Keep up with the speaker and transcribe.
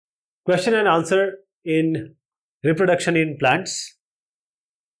Question and answer in reproduction in plants.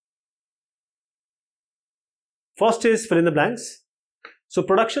 First is fill in the blanks. So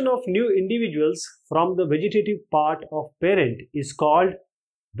production of new individuals from the vegetative part of parent is called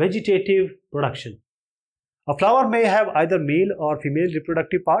vegetative production. A flower may have either male or female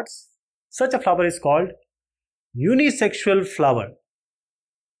reproductive parts. Such a flower is called unisexual flower.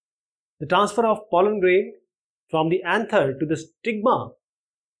 The transfer of pollen grain from the anther to the stigma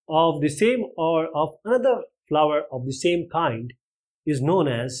of the same or of another flower of the same kind is known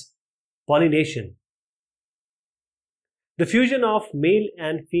as pollination. The fusion of male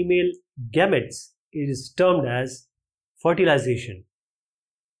and female gametes is termed as fertilization.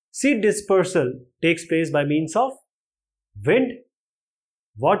 Seed dispersal takes place by means of wind,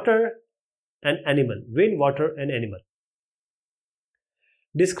 water and animal. Wind, water and animal.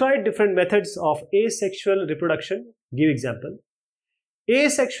 Describe different methods of asexual reproduction. Give example.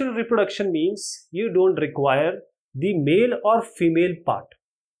 Asexual reproduction means you don't require the male or female part.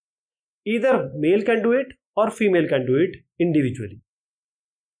 Either male can do it or female can do it individually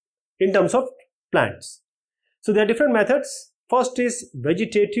in terms of plants. So there are different methods. First is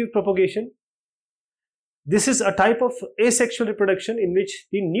vegetative propagation. This is a type of asexual reproduction in which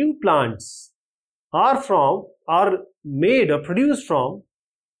the new plants are made or produced from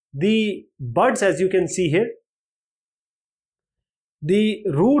the buds, as you can see here, the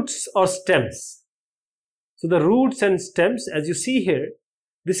roots or stems. So the roots and stems, as you see here,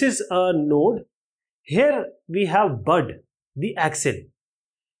 this is a node. Here we have bud, the axil.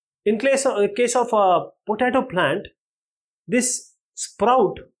 In case of a potato plant, this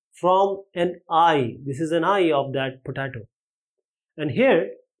sprout from an eye. This is an eye of that potato. And here,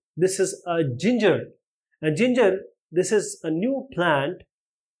 this is a ginger. And ginger, this is a new plant.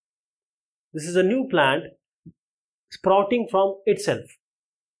 This is a new plant sprouting from itself.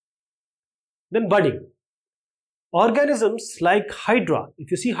 Then budding. Organisms like hydra,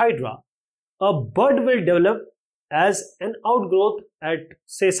 if you see hydra, a bud will develop as an outgrowth at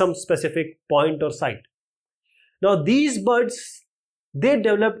say some specific point or site. Now these buds, they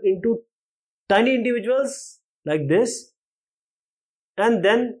develop into tiny individuals like this, and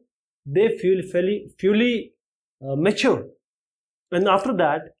then they fully mature, and after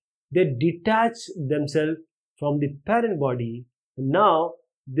that they detach themselves from the parent body. And now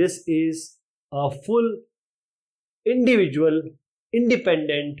this is a full individual,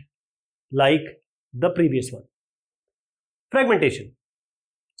 independent, like the previous one. Fragmentation.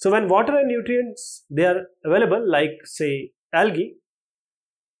 So when water and nutrients they are available, like say algae,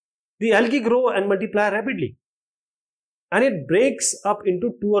 the algae grow and multiply rapidly, and it breaks up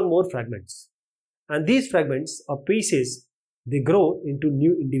into two or more fragments, and these fragments or pieces, they grow into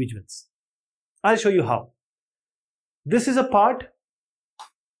new individuals. I'll show you how. This is a part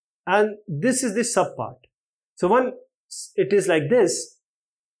and this is the sub part. So when it is like this,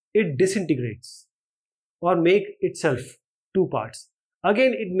 it disintegrates or make itself two parts.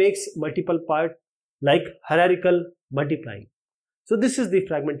 Again it makes multiple parts like hierarchical multiplying. So this is the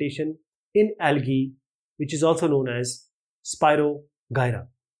fragmentation in algae, which is also known as spirogyra.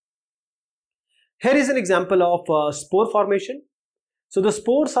 Here is an example of spore formation. So the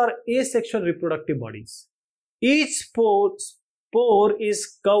spores are asexual reproductive bodies. Each spore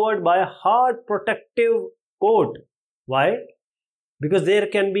is covered by a hard protective coat. Why? Because there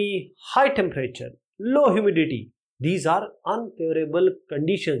can be high temperature, low humidity. These are unfavorable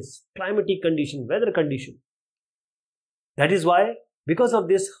conditions, climatic condition, weather condition. That is why, because of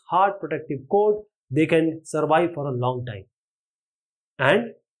this hard protective coat, they can survive for a long time.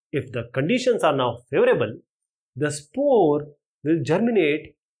 And if the conditions are now favorable, the spore will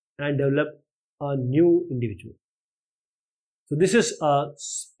germinate and develop a new individual. So this is a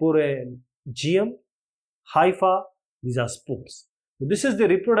sporangium, hypha, these are spores. So this is the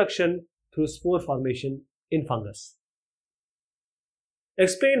reproduction through spore formation in fungus.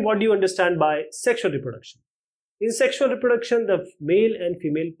 Explain what do you understand by sexual reproduction. In sexual reproduction, the male and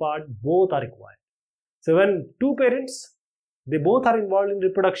female part both are required. So when two parents, they both are involved in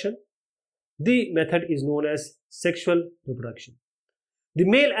reproduction, the method is known as sexual reproduction. The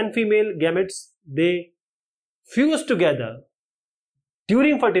male and female gametes, they fuse together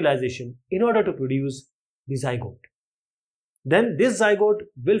during fertilization in order to produce the zygote. Then this zygote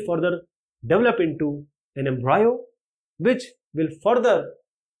will further develop into an embryo, which will further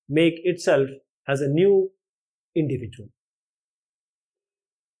make itself as a new individual.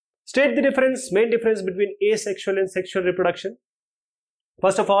 State the main difference between asexual and sexual reproduction.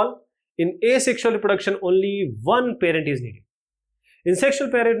 First of all, in asexual reproduction, only one parent is needed. In sexual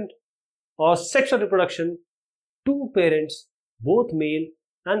parent or sexual reproduction, two parents, both male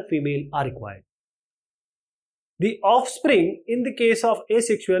and female are required. The offspring in the case of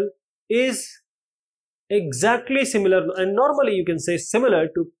asexual is exactly similar, and normally you can say similar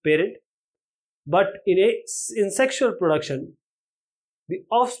to parent, but in sexual production the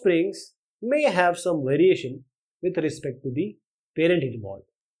offsprings may have some variation with respect to the parent involved.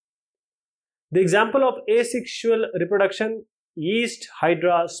 The example of asexual reproduction: yeast,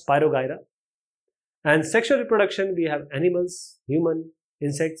 hydra, spirogyra. And sexual reproduction, we have animals, human,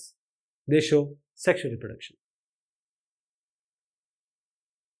 insects. They show sexual reproduction.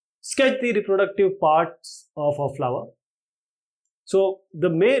 Sketch the reproductive parts of a flower. So the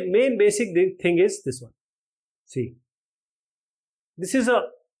main basic thing is this one. See, this is a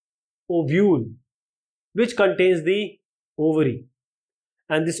ovule which contains the ovary,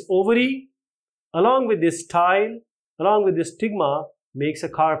 and this ovary along with this style, along with this stigma, makes a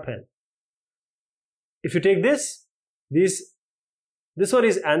carpel. If you take this one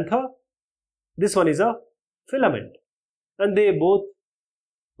is anther, this one is a filament, and they both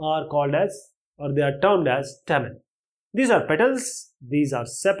are called as, or they are termed as, stamen. These are petals, these are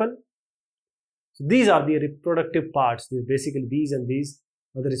sepal. So these are the reproductive parts. Basically these and these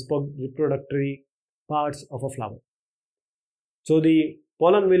are the reproductory parts of a flower. So the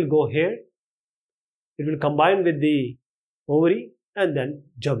pollen will go here, it will combine with the ovary and then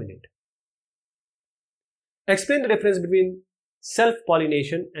germinate. Explain the difference between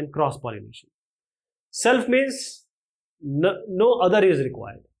self-pollination and cross-pollination. Self means no other is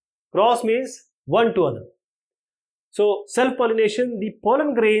required. Cross means one to other. So self-pollination, the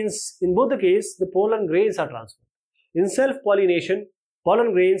pollen grains, in both the cases, the pollen grains are transferred. In self-pollination,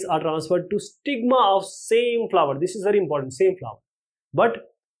 pollen grains are transferred to stigma of same flower. This is very important, same flower. But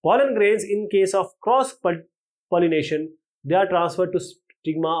pollen grains in case of cross-pollination, they are transferred to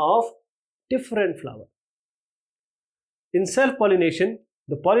stigma of different flower. In self-pollination,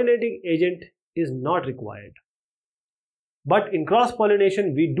 the pollinating agent is not required. But in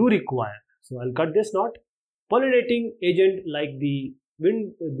cross-pollination, we do require. So I'll cut this knot. Pollinating agent like the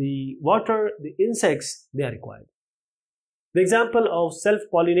wind, the water, the insects, they are required. The example of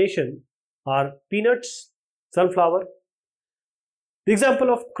self-pollination are peanuts, sunflower. The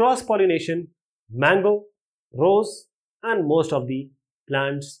example of cross-pollination, mango, rose, and most of the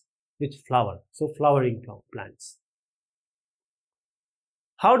plants which flower. So flowering plants.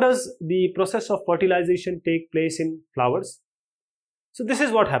 How does the process of fertilization take place in flowers? So this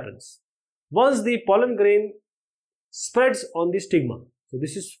is what happens. Once the pollen grain spreads on the stigma, so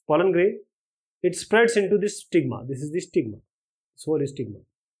this is pollen grain, it spreads into this stigma. This is the stigma. This whole is stigma.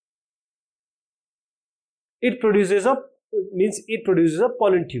 It produces a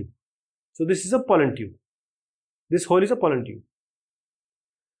pollen tube. So this is a pollen tube. This whole is a pollen tube.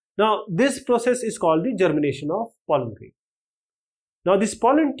 Now this process is called the germination of pollen grain. Now this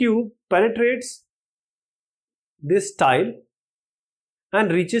pollen tube penetrates this style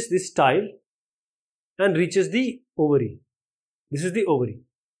and reaches this style and reaches the ovary. This is the ovary.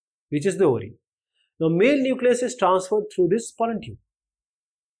 Reaches the ovary. Now male nucleus is transferred through this pollen tube.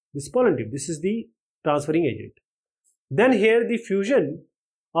 This pollen tube. This is the transferring agent. Then here the fusion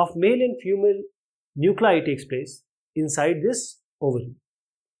of male and female nuclei takes place inside this ovary.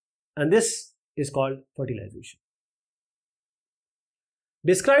 And this is called fertilization.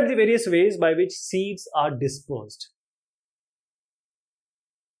 Describe the various ways by which seeds are dispersed.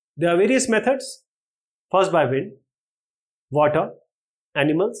 There are various methods. First by wind, water,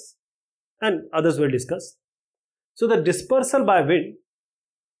 animals, and others will discuss. So the dispersal by wind,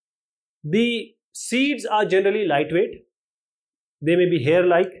 the seeds are generally lightweight. They may be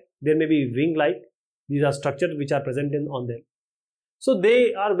hair-like, they may be wing-like. These are structures which are present on them. So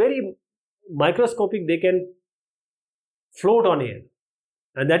they are very microscopic, they can float on air.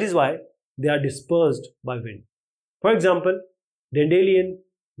 And that is why they are dispersed by wind. For example, dandelion,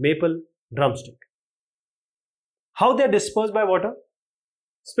 maple, drumstick. How they are dispersed by water?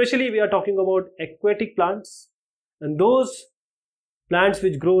 Especially we are talking about aquatic plants and those plants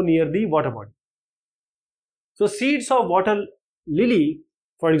which grow near the water body. So seeds of water lily,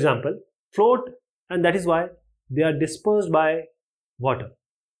 for example, float, and that is why they are dispersed by water.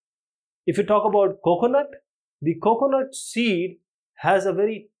 If you talk about coconut, the coconut seed has a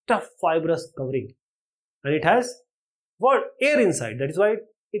very tough fibrous covering and it has air inside. That is why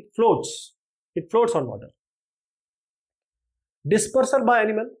it floats. It floats on water. Dispersal by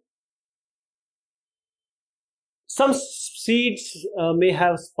animal. Some seeds may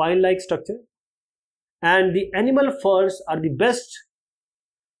have spine-like structure, and the animal furs are the best,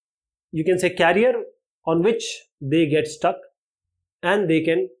 you can say, carrier on which they get stuck and they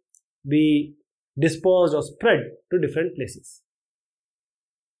can be dispersed or spread to different places.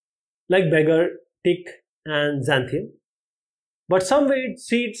 like beggar, tick, and xanthium. But some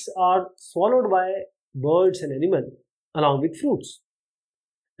seeds are swallowed by birds and animals along with fruits.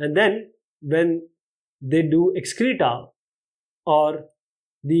 And then when they do excreta or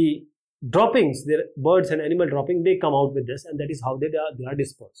the droppings, the birds and animal dropping, they come out with this, and that is how they are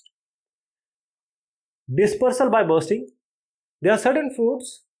dispersed. Dispersal by bursting. There are certain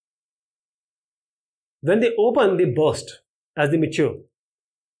fruits, when they open, they burst as they mature.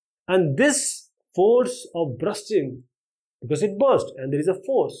 And this force of bursting, because it burst and there is a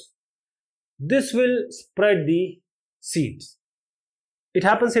force, this will spread the seeds. It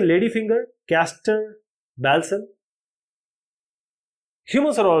happens in ladyfinger, castor, balsam.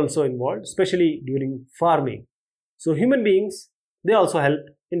 Humans are also involved, especially during farming. So human beings, they also help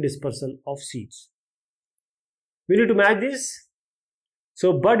in dispersal of seeds. We need to match this.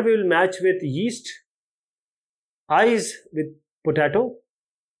 So bud we will match with yeast, eyes with potato,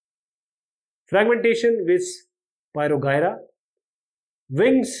 fragmentation with pyrogyra,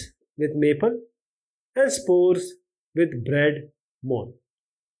 wings with maple, and spores with bread mold.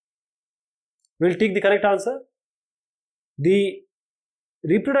 We'll take the correct answer. The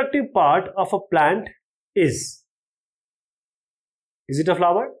reproductive part of a plant is it a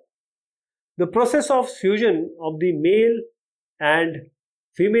flower? The process of fusion of the male and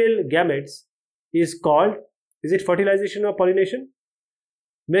female gametes is called, is it fertilization or pollination?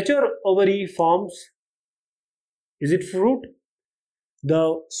 Mature ovary forms, is it fruit?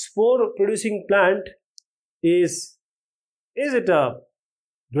 The spore producing plant is it a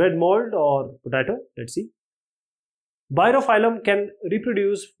bread mold or potato? Let's see. Birophyllum can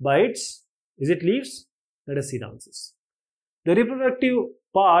reproduce by its, is it leaves? Let us see the answers. The reproductive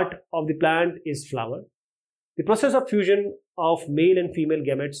part of the plant is flower. The process of fusion of male and female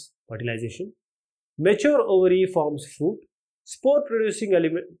gametes, fertilization. Mature ovary forms fruit. Spore producing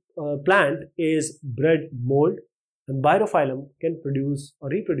plant is bread mold, and birophyllum can produce or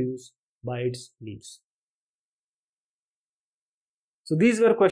reproduce by its leaves. So these were questions.